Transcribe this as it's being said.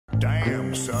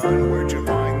Damn, son, where'd you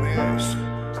find this?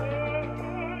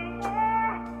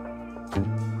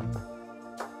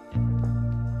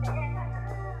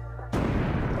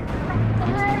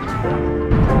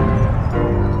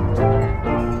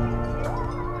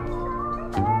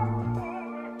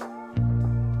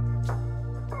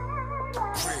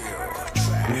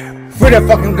 Free that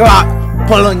fucking Glock,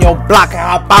 pull on your block and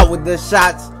hop out with the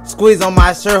shots. Squeeze on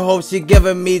my shirt, hope she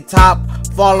giving me top.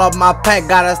 Fall off my pack,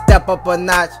 gotta step up a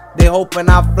notch. They hoping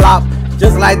I flop,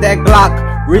 just like that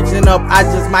Glock. Reaching up, I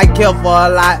just might kill for a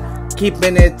lot.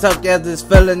 Keeping it tucked as this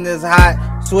feeling is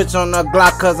hot. Switch on the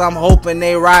Glock cause I'm hoping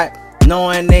they right,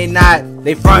 knowing they not.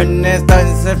 They frontin' and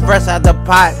stuntin' since fresh out the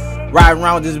pot. Riding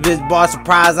around with this bitch, boy,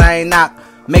 surprise I ain't knock.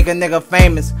 Make a nigga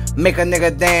famous, make a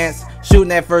nigga dance.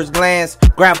 Shooting at first glance,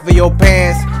 grab for your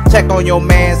pants. Check on your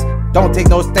mans, don't take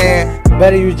no stand.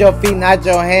 Better use your feet, not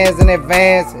your hands in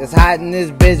advance. It's hot in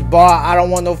this bitch bar, I don't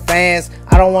want no fans.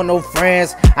 I don't want no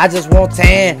friends, I just want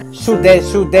tan. Shoot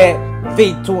that,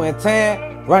 feet 2 and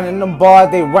 10. Running them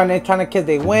bars, they running, trying to catch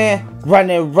they win.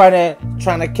 Running,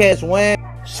 trying to catch win.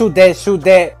 Shoot that,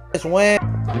 catch win.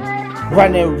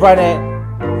 Running,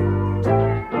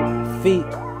 feet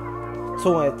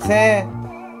 2 and 10.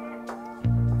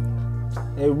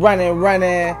 They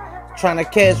running, trying to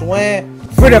catch wind.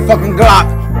 Free that fucking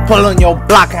Glock, pull on your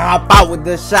block and hop out with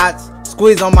the shots.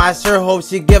 Squeeze on my shirt, hope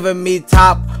she giving me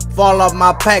top. Fall off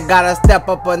my pack, gotta step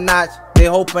up a notch. They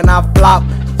hoping I flop,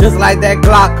 just like that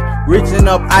Glock. Reaching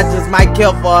up, I just might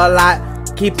kill for a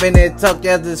lot. Keeping it tucked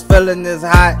as this feeling is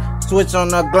hot. Switch on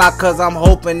the Glock cause I'm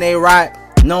hoping they right,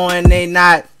 knowing they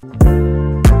not.